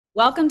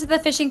Welcome to the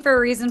Fishing for a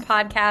Reason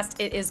podcast.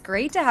 It is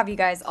great to have you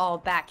guys all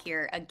back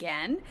here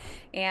again.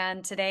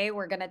 And today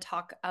we're going to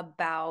talk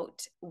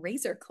about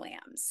razor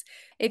clams.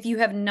 If you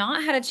have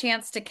not had a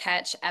chance to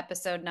catch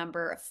episode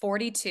number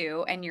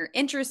 42 and you're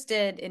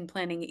interested in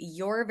planning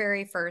your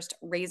very first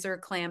razor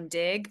clam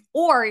dig,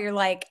 or you're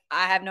like,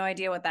 I have no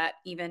idea what that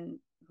even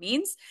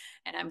means,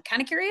 and I'm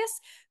kind of curious,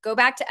 go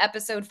back to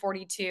episode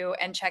 42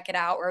 and check it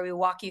out, where we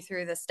walk you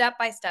through the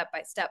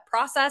step-by-step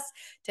process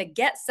to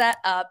get set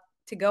up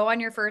to go on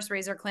your first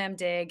razor clam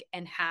dig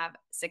and have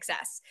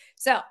success.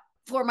 So,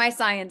 for my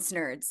science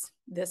nerds,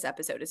 this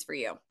episode is for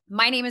you.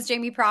 My name is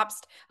Jamie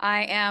Propst.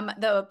 I am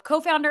the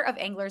co-founder of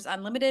Anglers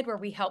Unlimited, where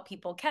we help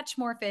people catch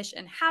more fish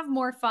and have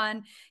more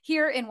fun.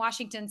 Here in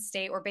Washington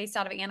State, we're based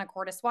out of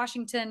Anacortes,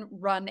 Washington,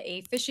 run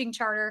a fishing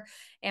charter,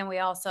 and we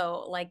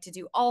also like to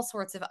do all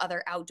sorts of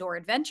other outdoor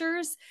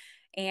adventures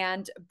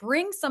and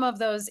bring some of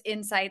those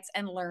insights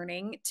and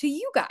learning to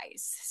you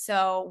guys.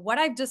 So, what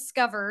I've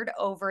discovered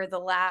over the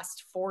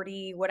last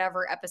 40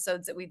 whatever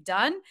episodes that we've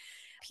done,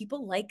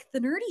 people like the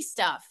nerdy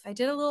stuff. I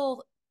did a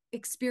little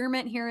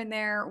experiment here and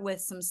there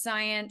with some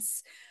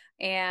science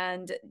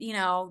and,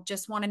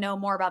 just want to know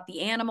more about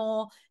the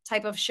animal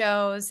type of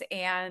shows.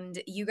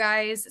 And you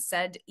guys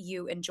said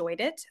you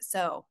enjoyed it.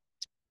 So,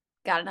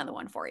 got another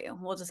one for you.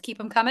 We'll just keep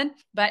them coming.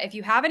 But if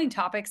you have any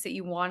topics that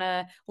you want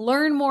to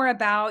learn more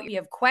about, you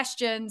have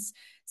questions,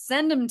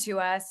 send them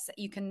to us.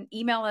 You can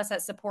email us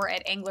at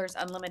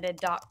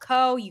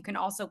support@anglersunlimited.co. You can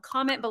also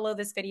comment below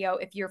this video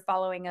if you're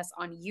following us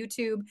on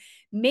YouTube.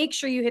 Make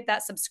sure you hit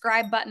that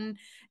subscribe button.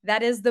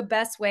 That is the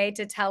best way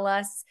to tell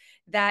us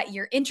that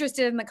you're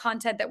interested in the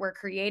content that we're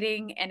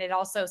creating, and it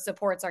also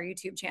supports our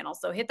YouTube channel.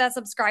 So hit that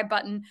subscribe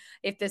button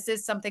if this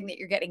is something that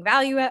you're getting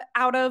value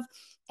out of.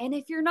 And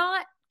if you're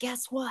not,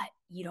 guess what?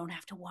 You don't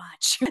have to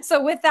watch.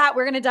 So with that,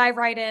 we're going to dive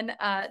right in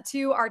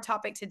to our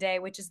topic today,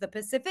 which is the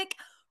Pacific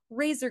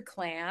Razor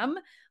Clam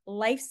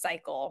life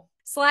cycle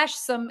 /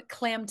 some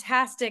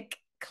clamtastic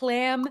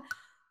clam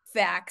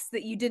facts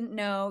that you didn't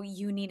know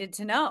you needed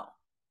to know.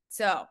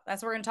 So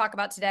that's what we're going to talk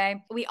about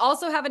today. We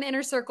also have an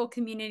inner circle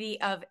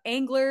community of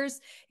anglers.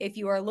 If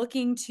you are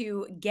looking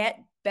to get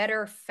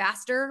better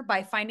faster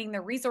by finding the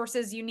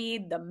resources you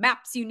need, the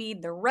maps you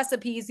need, the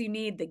recipes you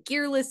need, the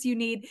gear lists you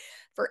need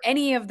for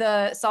any of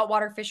the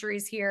saltwater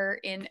fisheries here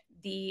in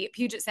the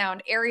Puget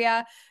Sound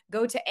area,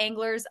 go to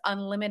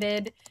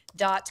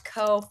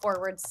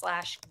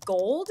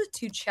anglersunlimited.co/gold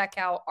to check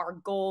out our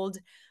gold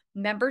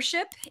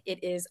membership.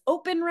 It is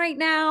open right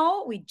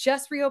now. We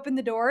just reopened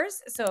the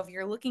doors. So if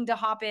you're looking to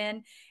hop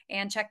in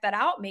and check that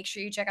out, make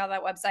sure you check out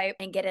that website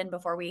and get in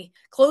before we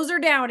close her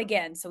down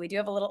again. So we do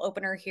have a little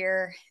opener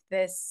here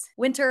this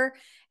winter,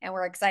 and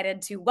we're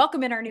excited to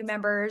welcome in our new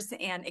members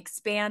and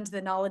expand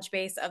the knowledge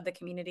base of the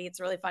community. It's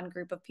a really fun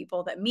group of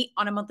people that meet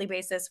on a monthly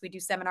basis. We do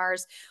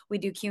seminars, we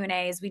do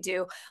Q&As, we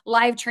do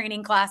live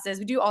training classes,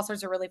 we do all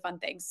sorts of really fun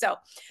things. So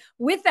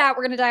with that,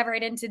 we're going to dive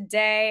right in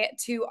today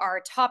to our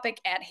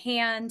topic at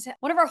hand.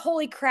 One of our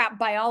holy crap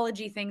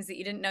biology things that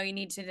you didn't know you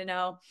needed to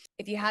know.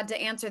 If you had to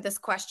answer this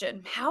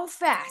question, how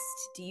fast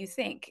do you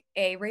think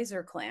a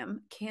razor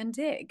clam can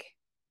dig?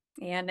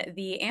 And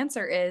the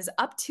answer is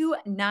up to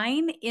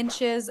 9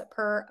 inches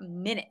per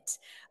minute,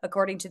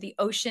 according to the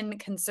Ocean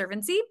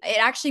Conservancy. It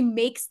actually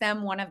makes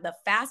them one of the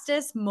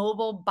fastest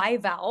mobile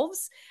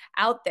bivalves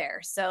out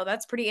there. So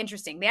that's pretty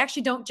interesting. They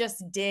actually don't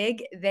just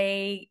dig,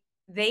 they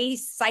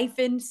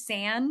siphon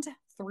sand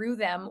through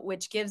them,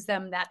 which gives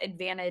them that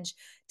advantage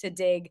to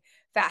dig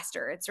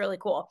faster. It's really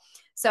cool.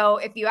 So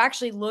if you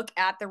actually look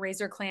at the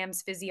razor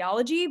clam's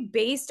physiology,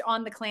 based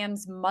on the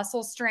clam's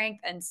muscle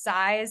strength and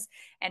size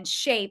and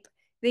shape,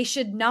 they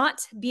should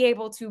not be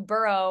able to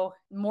burrow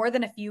more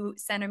than a few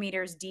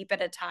centimeters deep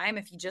at a time.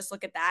 If you just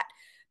look at that,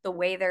 the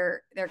way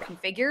they're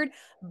configured,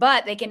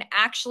 but they can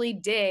actually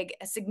dig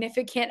a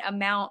significant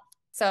amount.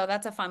 So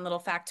that's a fun little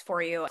fact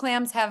for you.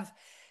 Clams have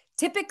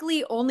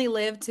typically only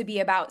live to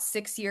be about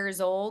 6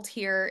 years old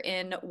here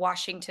in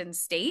Washington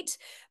State,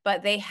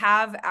 but they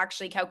have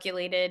actually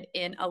calculated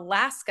in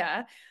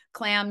Alaska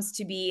clams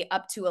to be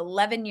up to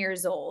 11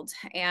 years old.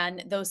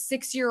 And those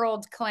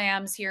 6-year-old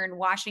clams here in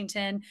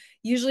Washington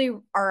usually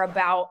are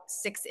about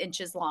 6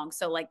 inches long.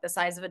 So like the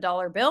size of a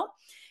dollar bill.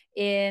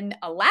 In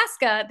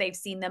Alaska, they've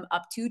seen them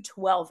up to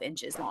 12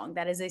 inches long.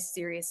 That is a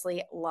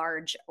seriously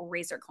large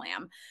razor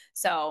clam.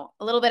 So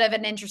a little bit of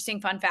an interesting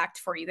fun fact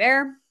for you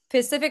there.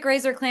 Pacific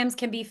razor clams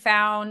can be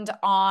found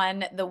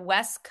on the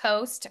West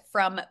Coast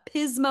from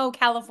Pismo,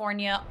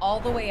 California, all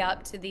the way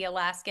up to the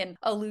Alaskan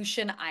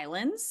Aleutian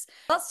Islands.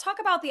 Let's talk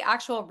about the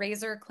actual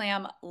razor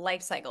clam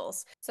life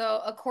cycles.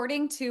 So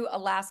according to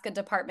Alaska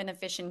Department of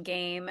Fish and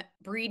Game,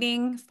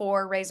 breeding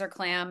for razor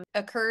clam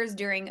occurs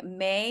during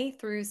May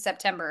through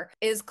September,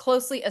 is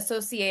closely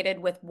associated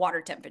with water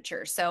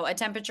temperature. So a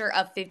temperature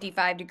of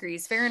 55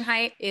 degrees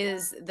Fahrenheit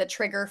is the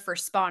trigger for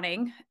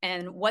spawning.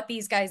 And what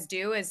these guys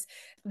do is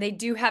they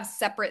do have have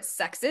separate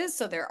sexes.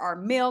 So there are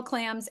male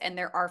clams and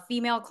there are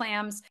female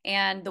clams.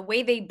 And the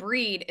way they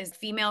breed is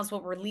females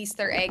will release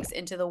their eggs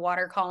into the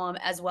water column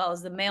as well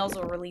as the males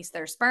will release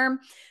their sperm.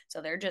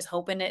 So they're just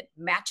hoping it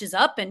matches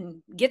up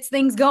and gets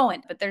things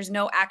going. But there's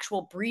no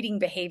actual breeding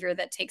behavior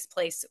that takes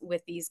place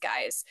with these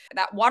guys.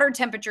 That water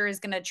temperature is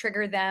going to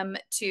trigger them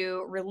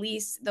to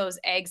release those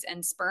eggs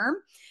and sperm.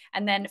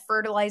 And then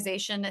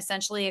fertilization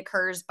essentially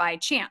occurs by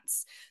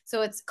chance.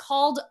 So it's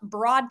called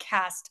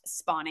broadcast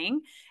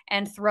spawning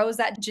and throws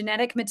that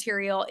genetic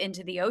material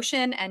into the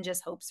ocean and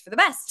just hopes for the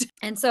best.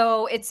 And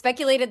so it's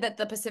speculated that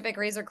the Pacific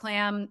Razor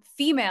Clam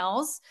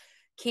females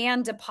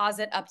can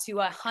deposit up to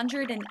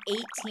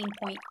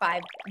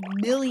 118.5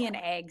 million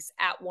eggs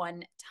at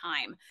one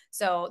time.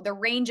 So the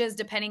ranges,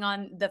 depending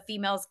on the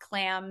female's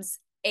clam's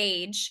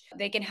age,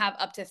 they can have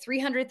up to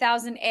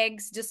 300,000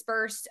 eggs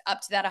dispersed, up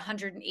to that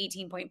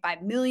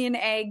 118.5 million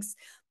eggs.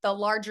 The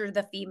larger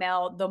the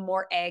female, the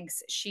more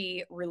eggs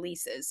she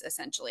releases,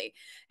 essentially.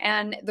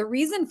 And the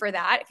reason for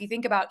that, if you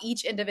think about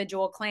each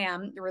individual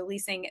clam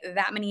releasing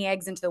that many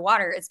eggs into the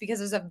water, it's because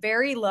there's a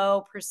very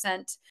low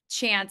percent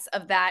chance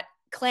of that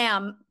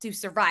clam to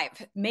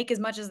survive, make as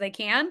much as they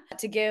can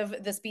to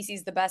give the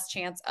species the best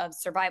chance of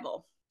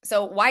survival.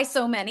 So why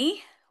so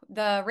many?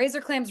 The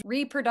razor clam's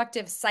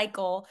reproductive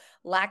cycle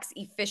lacks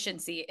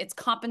efficiency. It's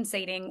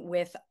compensating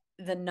with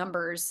the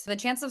numbers. The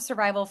chance of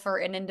survival for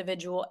an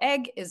individual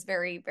egg is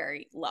very,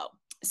 very low.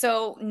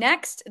 So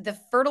next, the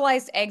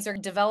fertilized eggs are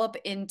developed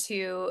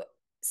into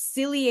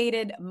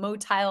ciliated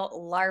motile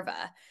larvae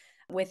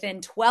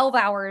within 12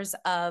 hours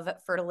of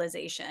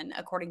fertilization,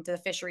 according to the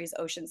Fisheries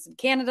Oceans in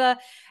Canada.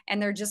 And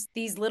they're just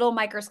these little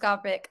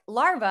microscopic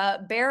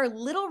larvae bear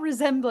little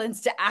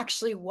resemblance to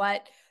actually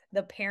what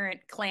the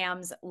parent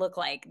clams look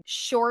like.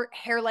 Short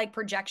hair-like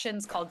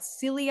projections called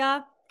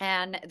cilia,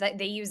 and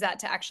they use that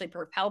to actually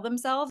propel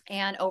themselves.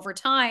 And over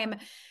time,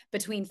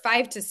 between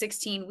 5 to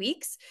 16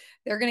 weeks,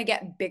 they're going to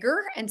get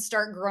bigger and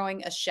start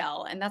growing a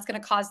shell. And that's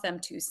going to cause them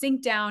to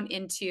sink down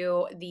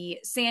into the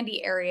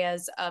sandy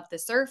areas of the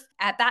surf.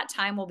 At that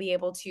time, we'll be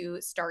able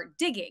to start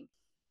digging.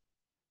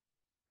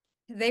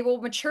 They will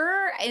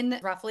mature in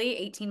roughly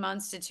 18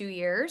 months to 2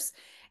 years.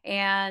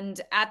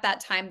 And at that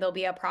time, they'll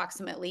be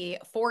approximately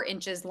 4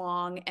 inches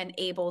long and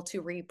able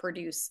to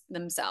reproduce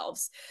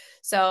themselves.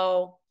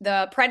 So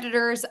the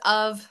predators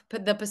of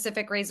the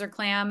Pacific razor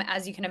clam,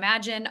 as you can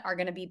imagine, are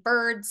going to be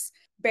birds,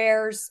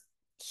 bears,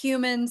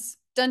 humans,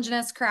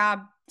 Dungeness crab,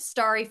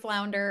 starry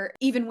flounder.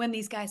 Even when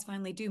these guys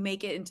finally do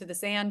make it into the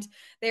sand,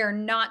 they are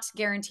not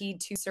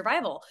guaranteed to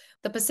survival.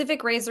 The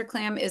Pacific razor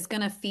clam is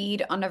going to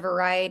feed on a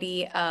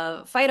variety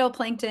of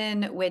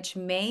phytoplankton, which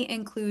may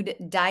include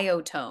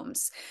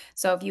diatoms.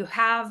 So if you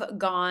have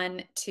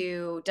gone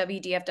to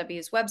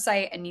WDFW's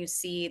website and you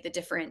see the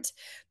different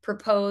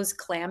proposed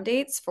clam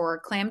dates for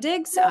clam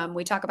digs,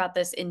 we talk about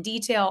this in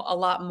detail a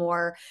lot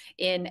more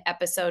in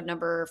episode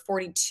number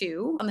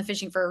 42 on the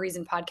Fishing for a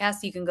Reason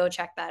podcast. You can go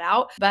check that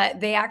out. But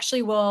they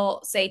actually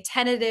will say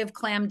tentative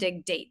clam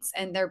dig dates,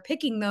 and they're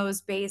picking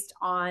those based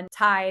on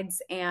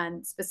tides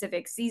and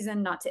specific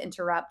season, not to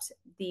interrupt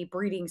the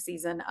breeding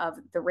season of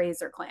the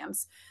razor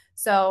clams.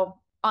 So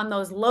on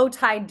those low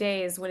tide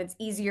days when it's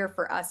easier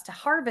for us to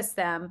harvest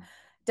them,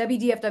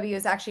 WDFW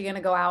is actually going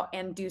to go out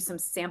and do some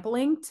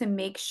sampling to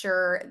make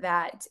sure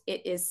that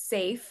it is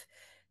safe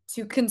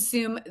to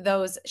consume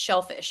those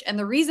shellfish. And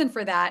the reason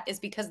for that is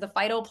because the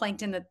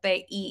phytoplankton that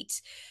they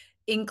eat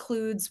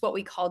includes what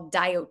we call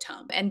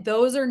diatom. And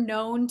those are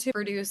known to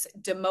produce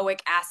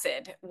domoic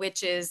acid,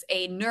 which is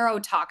a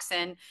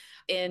neurotoxin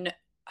in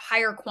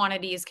higher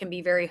quantities, can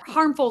be very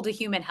harmful to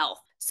human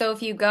health. So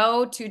if you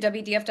go to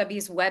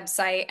WDFW's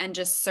website and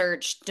just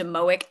search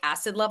domoic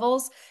acid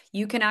levels,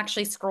 you can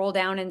actually scroll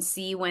down and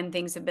see when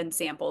things have been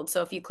sampled.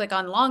 So if you click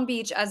on Long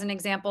Beach as an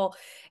example,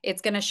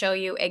 it's going to show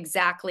you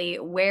exactly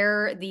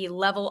where the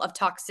level of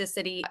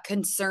toxicity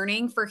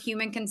concerning for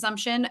human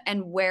consumption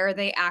and where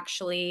they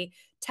actually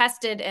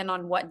tested and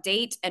on what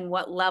date and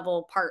what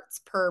level parts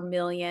per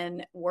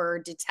million were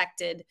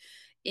detected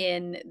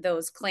in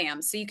those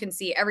clams. So you can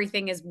see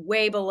everything is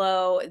way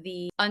below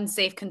the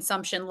unsafe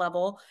consumption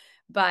level.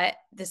 But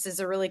this is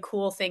a really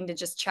cool thing to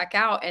just check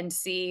out and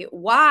see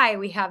why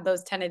we have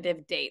those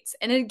tentative dates.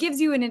 And it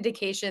gives you an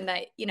indication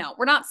that,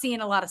 we're not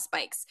seeing a lot of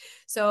spikes.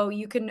 So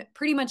you can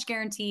pretty much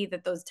guarantee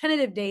that those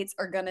tentative dates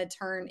are going to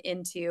turn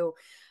into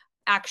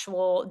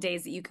actual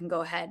days that you can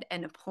go ahead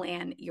and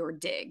plan your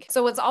dig.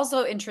 So what's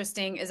also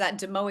interesting is that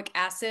domoic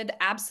acid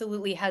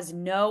absolutely has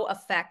no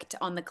effect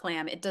on the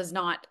clam. It does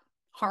not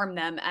harm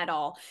them at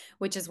all,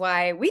 which is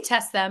why we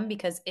test them,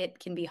 because it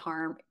can be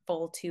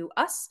harmful to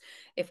us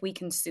if we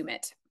consume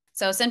it.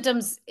 So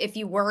symptoms, if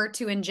you were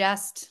to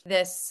ingest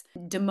this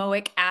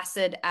domoic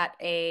acid at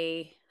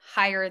a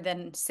higher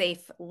than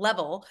safe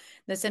level,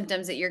 the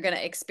symptoms that you're going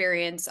to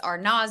experience are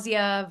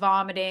nausea,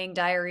 vomiting,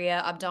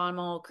 diarrhea,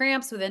 abdominal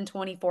cramps within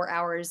 24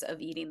 hours of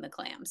eating the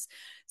clams.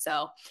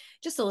 So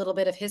just a little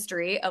bit of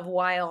history of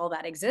why all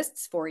that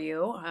exists for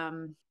you.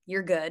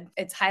 You're good.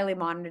 It's highly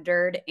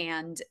monitored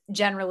and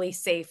generally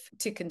safe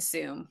to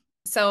consume.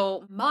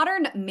 So,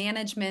 modern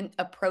management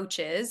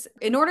approaches,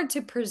 in order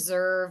to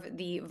preserve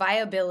the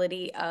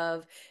viability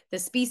of the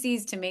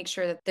species, to make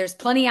sure that there's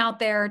plenty out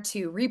there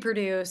to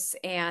reproduce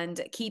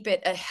and keep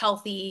it a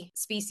healthy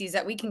species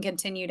that we can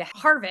continue to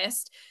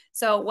harvest.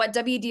 So, what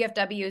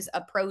WDFW's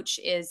approach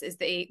is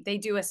they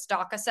do a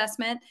stock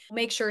assessment.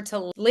 Make sure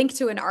to link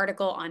to an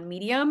article on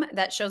Medium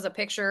that shows a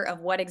picture of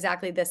what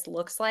exactly this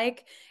looks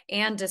like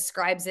and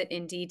describes it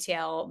in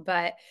detail.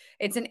 But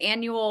it's an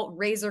annual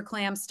razor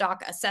clam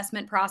stock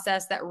assessment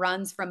process that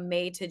runs from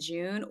May to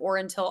June or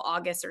until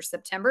August or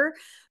September,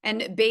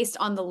 and based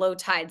on the low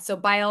tide. So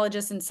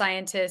biologists and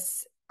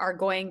scientists are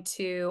going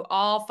to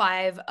all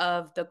 5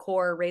 of the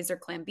core razor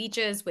clam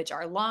beaches, which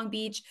are Long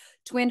Beach,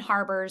 Twin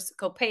Harbors,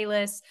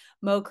 Copalis,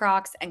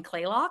 Mocrox, and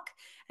Claylock.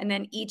 And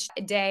then each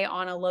day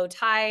on a low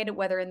tide,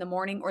 whether in the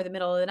morning or the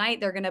middle of the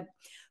night, they're going to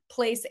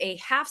place a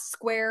half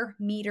square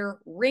meter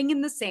ring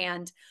in the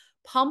sand,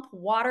 pump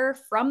water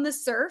from the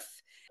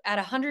surf at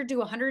 100 to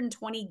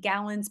 120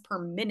 gallons per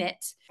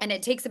minute. And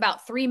it takes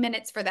about 3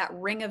 minutes for that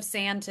ring of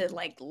sand to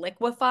like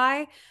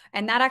liquefy.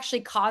 And that actually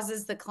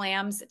causes the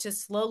clams to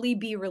slowly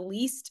be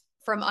released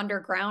from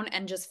underground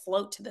and just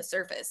float to the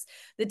surface.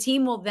 The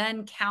team will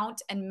then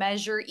count and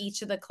measure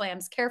each of the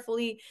clams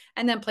carefully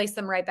and then place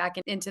them right back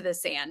into the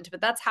sand.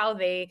 But that's how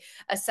they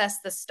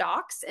assess the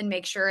stocks and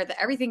make sure that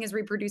everything is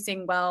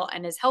reproducing well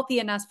and is healthy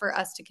enough for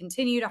us to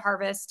continue to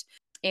harvest.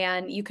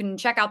 And you can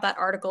check out that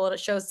article. It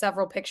shows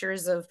several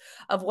pictures of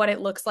what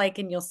it looks like,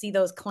 and you'll see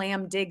those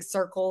clam dig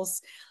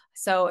circles.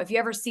 So if you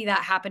ever see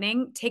that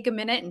happening, take a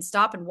minute and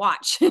stop and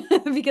watch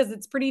because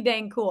it's pretty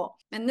dang cool.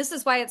 And this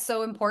is why it's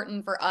so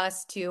important for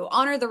us to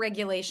honor the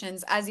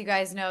regulations. As you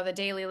guys know, the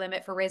daily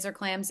limit for razor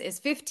clams is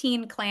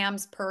 15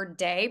 clams per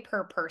day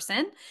per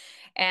person.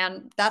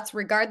 And that's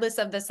regardless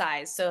of the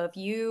size. So if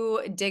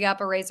you dig up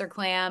a razor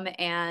clam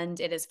and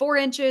it is 4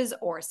 inches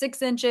or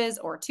 6 inches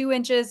or 2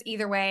 inches,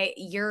 either way,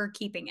 you're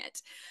keeping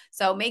it.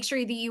 So make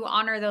sure that you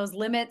honor those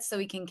limits so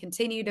we can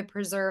continue to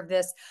preserve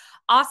this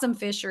awesome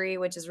fishery,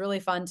 which is really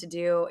fun to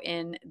do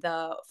in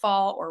the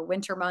fall or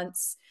winter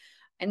months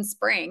and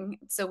spring.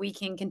 So we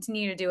can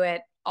continue to do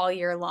it all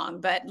year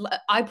long. But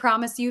I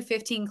promise you,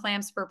 15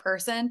 clams per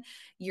person,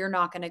 you're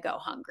not going to go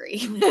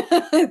hungry.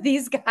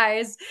 These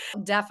guys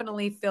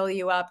definitely fill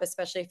you up,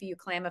 especially if you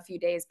clam a few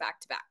days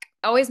back to back.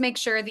 Always make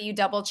sure that you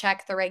double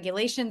check the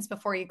regulations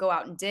before you go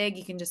out and dig.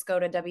 You can just go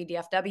to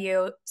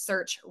WDFW,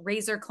 search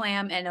razor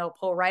clam, and it'll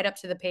pull right up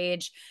to the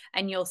page,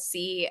 and you'll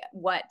see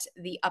what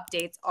the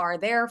updates are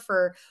there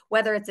for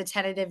whether it's a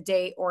tentative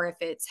date or if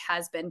it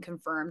has been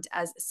confirmed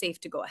as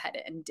safe to go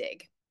ahead and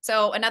dig.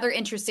 So, another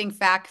interesting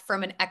fact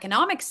from an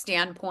economic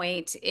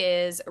standpoint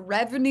is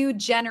revenue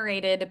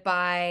generated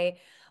by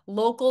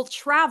local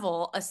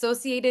travel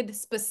associated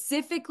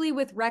specifically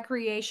with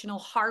recreational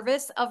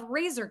harvests of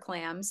razor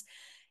clams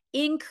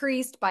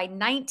increased by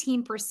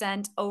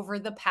 19% over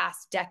the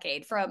past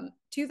decade from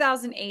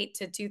 2008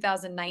 to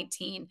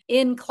 2019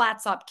 in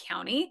Clatsop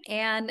County.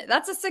 And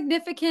that's a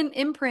significant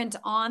imprint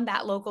on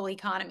that local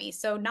economy.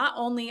 So not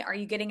only are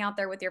you getting out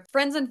there with your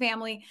friends and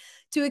family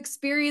to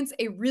experience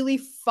a really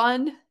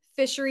fun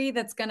fishery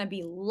that's going to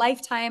be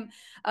lifetime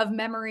of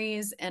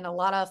memories and a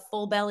lot of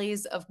full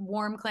bellies of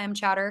warm clam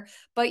chowder,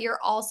 but you're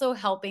also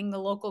helping the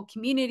local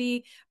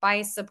community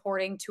by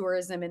supporting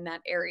tourism in that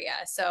area.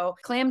 So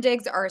clam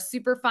digs are a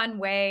super fun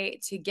way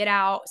to get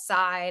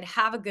outside,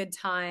 have a good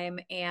time,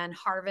 and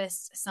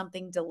harvest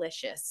something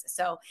delicious.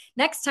 So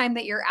next time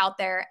that you're out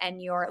there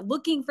and you're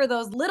looking for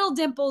those little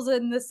dimples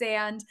in the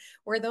sand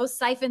where those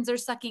siphons are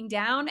sucking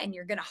down and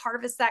you're going to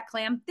harvest that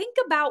clam, think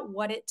about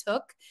what it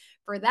took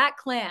for that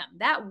clam,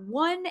 that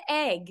one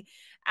egg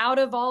out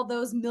of all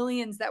those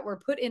millions that were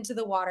put into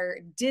the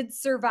water did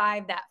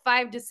survive that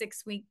 5 to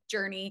 6 week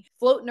journey,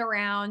 floating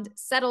around,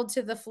 settled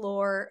to the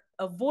floor,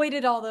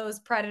 avoided all those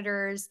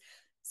predators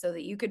so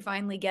that you could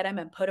finally get them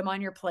and put them on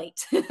your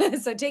plate.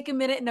 So take a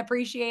minute and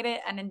appreciate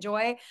it and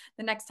enjoy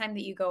the next time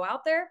that you go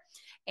out there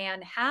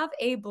and have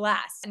a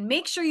blast. And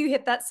make sure you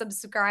hit that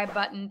subscribe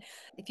button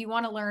if you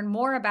want to learn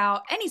more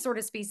about any sort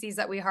of species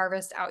that we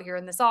harvest out here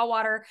in the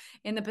saltwater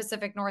in the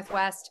Pacific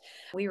Northwest.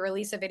 We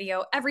release a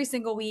video every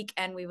single week,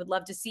 and we would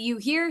love to see you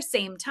here,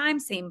 same time,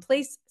 same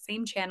place,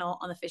 same channel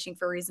on the Fishing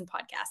for a Reason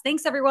podcast.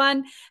 Thanks,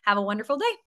 everyone. Have a wonderful day.